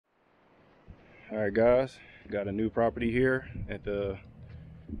All right, guys, got a new property here at the,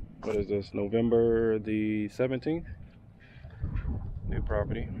 what is this, November the 17th? New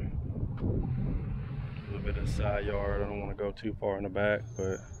property. A little bit of side yard. I don't want to go too far in the back,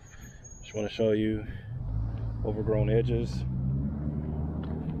 but just want to show you overgrown edges.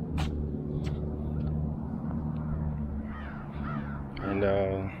 And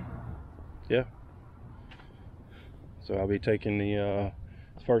yeah, so I'll be taking the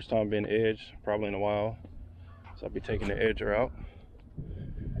first time being edged probably in a while, so I'll be taking the edger out,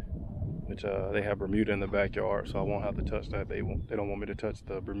 which they have Bermuda in the backyard, so I won't have to touch that. They don't want me to touch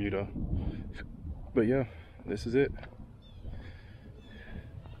the Bermuda. But yeah, this is it.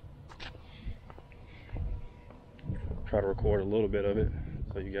 Try to record a little bit of it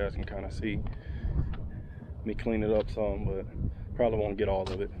so you guys can kind of see me clean it up some, but probably won't get all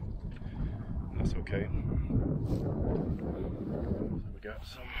of it. That's okay. So we got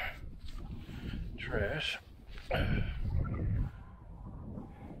some trash.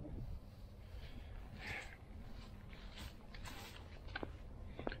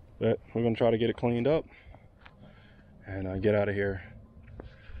 But we're gonna try to get it cleaned up and get out of here.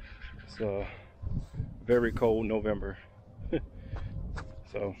 It's a very cold November.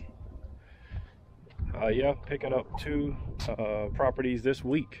 So yeah, picking up 2 properties this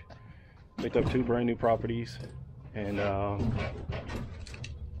week. Picked up 2 brand new properties, and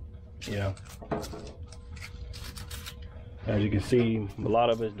yeah, as you can see, a lot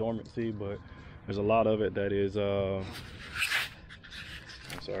of it's dormancy, but there's a lot of it that is I'm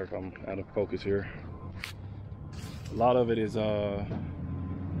sorry if I'm out of focus here. A lot of it is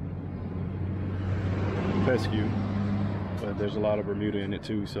fescue, but there's a lot of Bermuda in it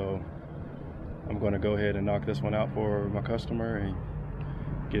too, so I'm going to go ahead and knock this one out for my customer and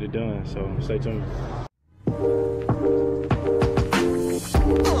get it done. So stay tuned.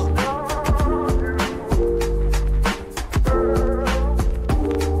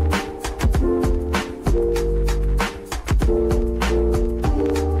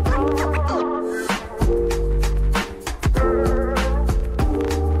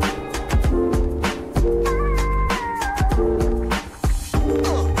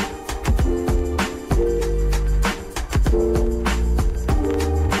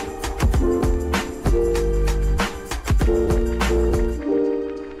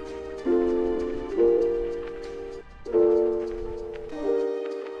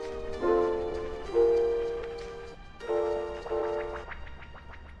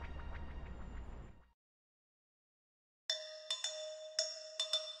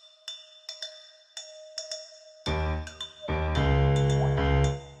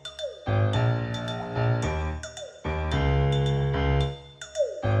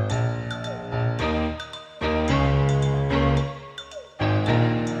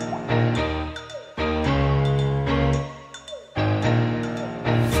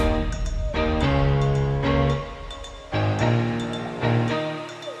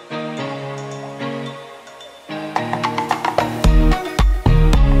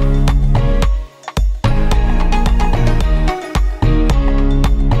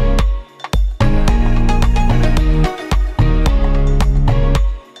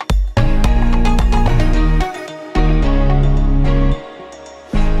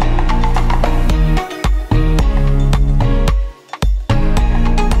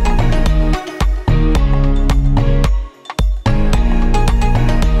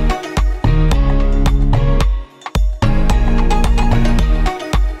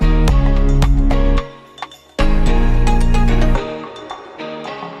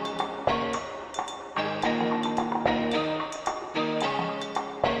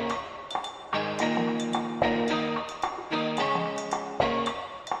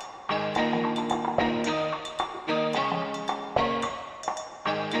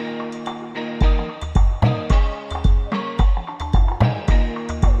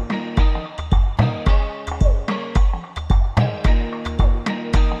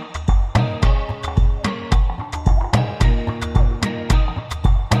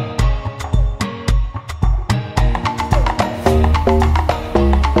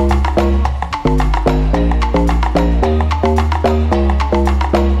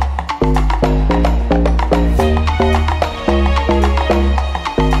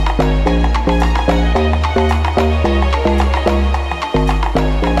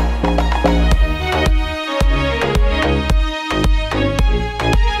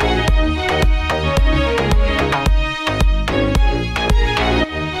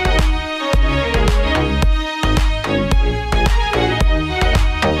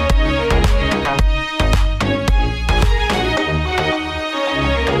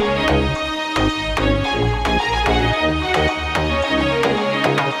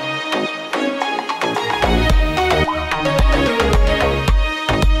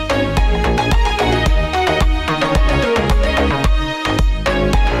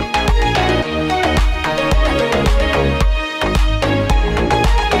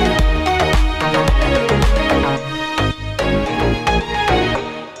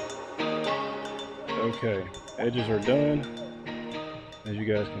 as you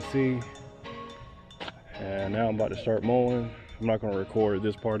guys can see. And now I'm about to start mowing. I'm not going to record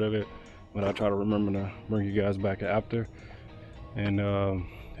this part of it, but I'll try to remember to bring you guys back after. And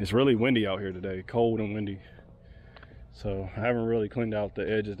it's really windy out here today, cold and windy. So I haven't really cleaned out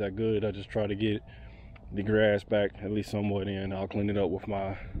the edges that good. I just try to get the grass back at least somewhat in. I'll clean it up with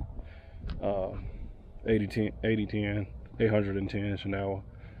my 810 Shindaiwa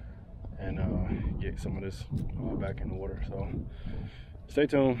and get some of this back in the water. So stay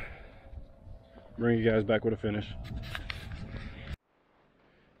tuned. Bring you guys back with a finish.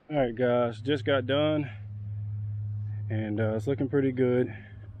 All right, guys, just got done, and it's looking pretty good.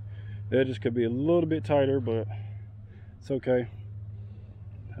 The edges could be a little bit tighter, but it's okay.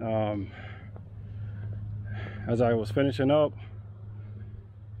 As I was finishing up,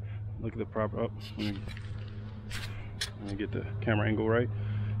 look at the proper up. Let me get the camera angle right.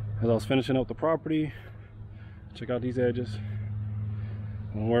 As I was finishing up the property, check out these edges.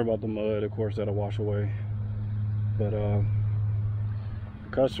 Don't worry about the mud, of course, that'll wash away. But the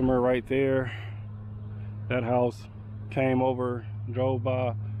customer right there, that house, came over, drove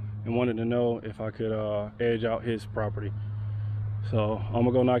by, and wanted to know if I could edge out his property. So I'm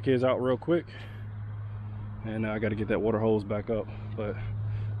gonna go knock his out real quick, and I gotta get that water hose back up. But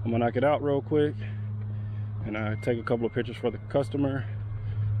I'm gonna knock it out real quick, and I take a couple of pictures for the customer.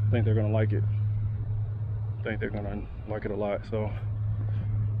 I think they're gonna like it. I think they're gonna like it a lot. So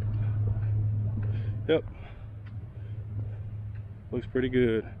yep, looks pretty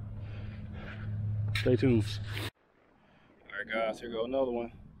good. Stay tuned. All right, guys, here go another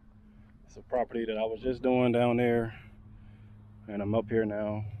one. It's a property that I was just doing down there, and I'm up here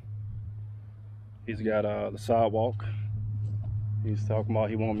now. He's got the sidewalk. He's talking about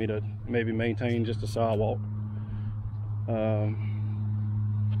he want me to maybe maintain just the sidewalk.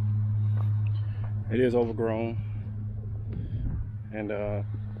 It is overgrown, and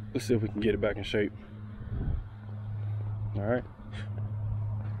let's see if we can get it back in shape. All right.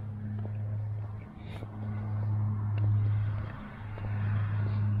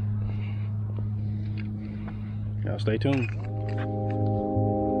 Now stay tuned.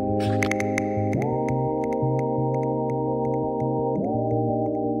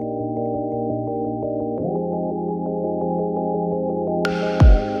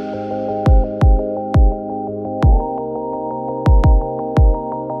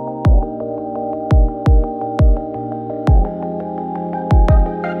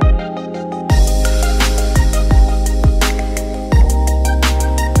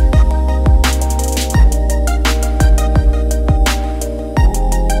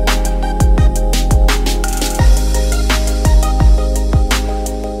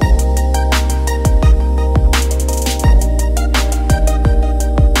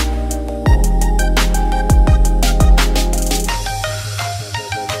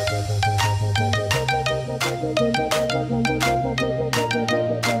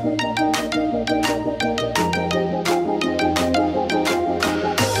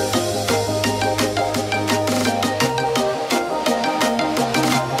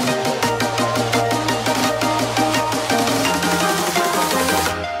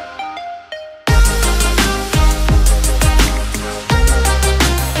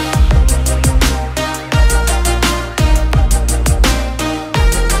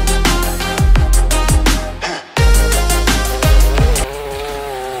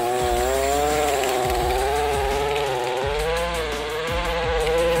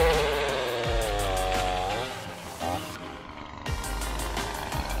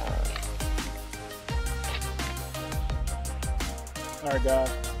 Alright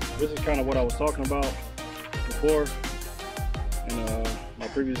guys, this is kind of what I was talking about before in my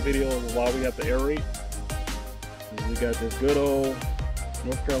previous video of why we have to aerate. We got this good old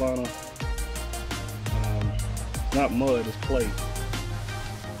North Carolina, it's not mud, it's clay,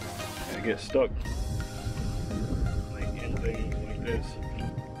 and it gets stuck like in things like this,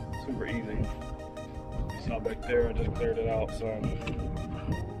 super easy. It's not back there, I just cleared it out some.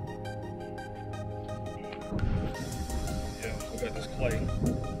 Got this clay.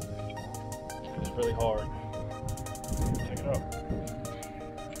 It's really hard. Check it out.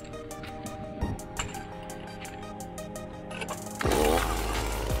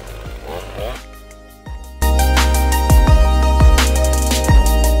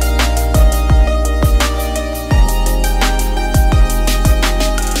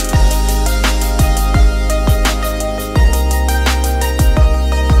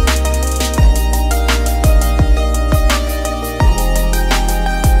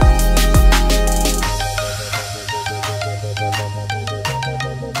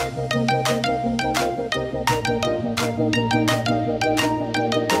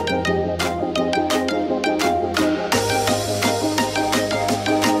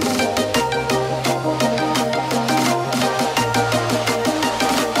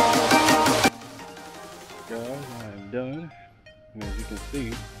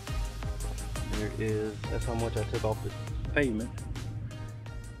 There is, that's how much I took off the pavement.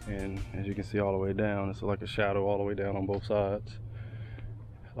 And as you can see all the way down, it's like a shadow all the way down on both sides.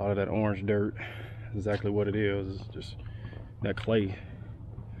 A lot of that orange dirt is exactly what it is. It's just that clay.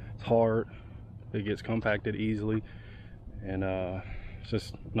 It's hard, it gets compacted easily, and it's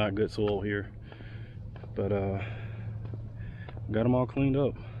just not good soil here. But got them all cleaned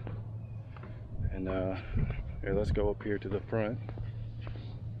up. And here, let's go up here to the front.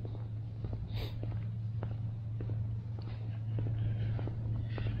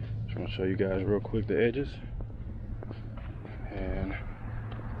 Just want to show you guys real quick the edges, and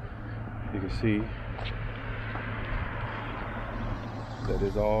you can see that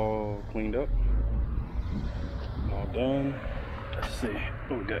is all cleaned up, all done. Let's see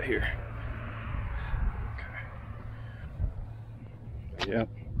what we got here. Okay. Yep.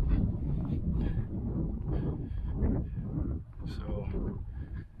 So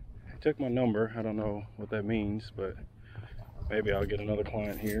I took my number. I don't know what that means, but maybe I'll get another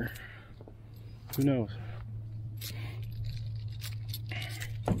client here. Who knows?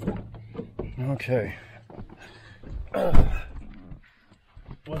 Okay.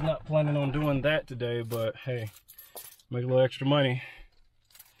 Was not planning on doing that today, but hey, make a little extra money.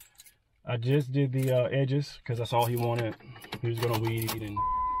 I just did the edges because that's all he wanted. He was gonna weed and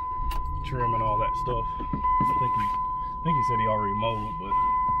trim and all that stuff. I think he said he already mowed, but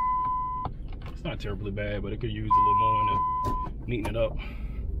it's not terribly bad, but it could use a little mowing to neaten it up.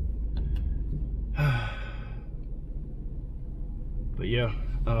 But yeah,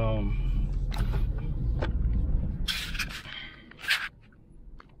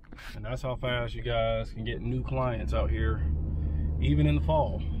 and that's how fast you guys can get new clients out here, even in the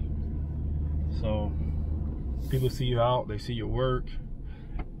fall. So people see you out, they see your work.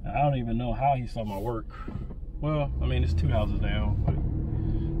 I don't even know how he saw my work. Well, I mean, it's 2 houses down, but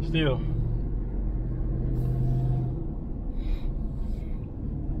still.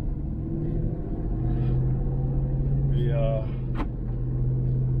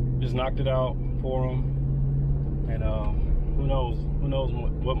 Just knocked it out for him, and who knows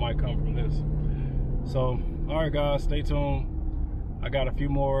what might come from this. So, all right, guys, stay tuned. I got a few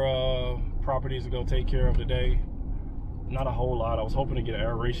more properties to go take care of today. Not a whole lot. I was hoping to get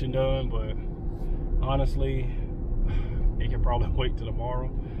aeration done, but honestly, it can probably wait till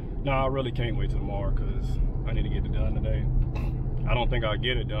tomorrow. No, I really can't wait till tomorrow because I need to get it done today. I don't think I'll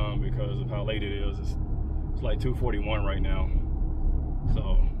get it done because of how late it is. It's like 2:41 right now.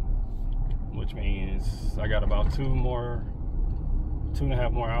 So, which means I got about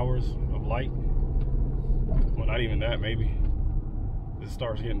 2.5 more hours of light. Well, not even that, maybe. It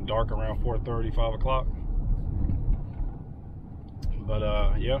starts getting dark around 4:30, 5 o'clock. But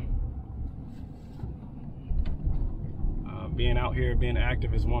yeah, being out here, being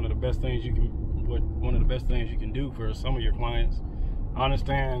active is one of the best things you can do for some of your clients. I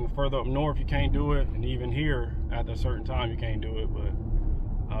understand further up north you can't do it, and even here at a certain time you can't do it, but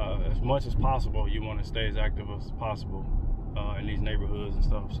as much as possible you want to stay as active as possible in these neighborhoods and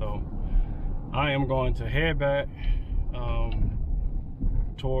stuff. So I am going to head back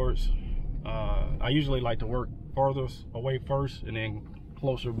towards I usually like to work farthest away first and then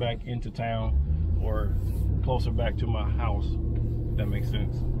closer back into town or closer back to my house, if that makes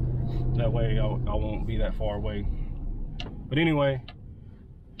sense. That way I won't be that far away. But anyway,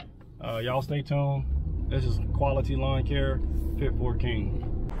 y'all stay tuned. This is quality lawn care fit for a king.